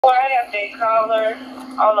Right after they call her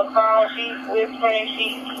on the phone, she's whispering.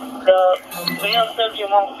 The male subject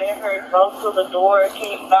won't let her go to the door,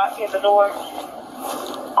 keep knocking the door.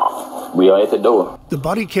 We are at the door. The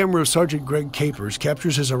body camera of Sargent Greg Capers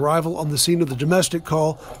captures his arrival on the scene of the domestic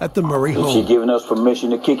call at the Murry home. If she's giving us permission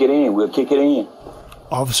to kick it in, we'll kick it in.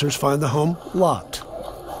 Officers find the home locked.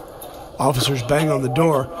 Officers bang on the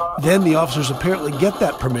door. Then the officers apparently get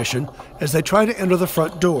that permission as they try to enter the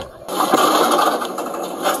front door.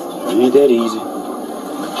 It ain't that easy.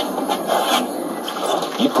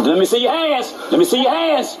 Let me see your hands. Let me see your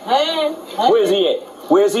hands. Where's he at?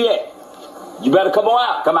 Where's he at? You better come on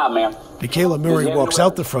out. Come out, ma'am. Michaela Murray walks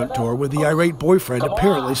out the front door with the irate boyfriend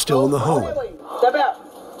apparently still in the home. Step out.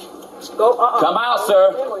 Come out,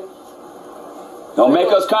 sir. Don't make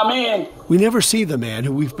us come in. We never see the man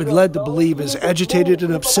who we've been led to believe is agitated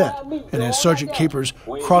and upset. And as Sergeant Capers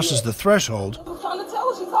crosses the threshold,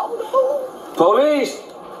 Police,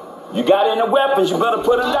 you got any weapons? You better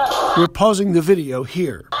put them down. We're pausing the video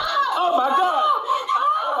here. Oh, my God.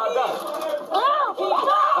 Oh, my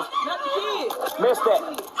God. Missed that.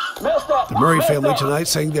 Missed that. The Murray family tonight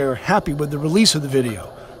saying they're happy with the release of the video.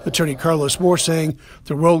 Attorney Carlos Moore saying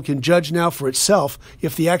the world can judge now for itself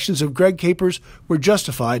if the actions of Greg Capers were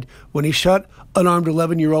justified when he shot unarmed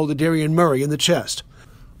 11-year-old Aderrien Murry in the chest.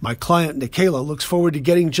 My client, Michaela, looks forward to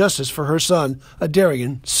getting justice for her son,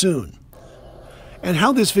 Aderrien, soon. And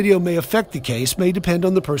how this video may affect the case may depend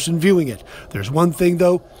on the person viewing it. There's one thing,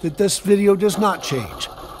 though, that this video does not change,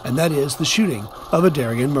 and that is the shooting of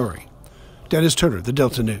Aderrien Murry. Dennis Turner, the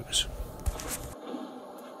Delta News.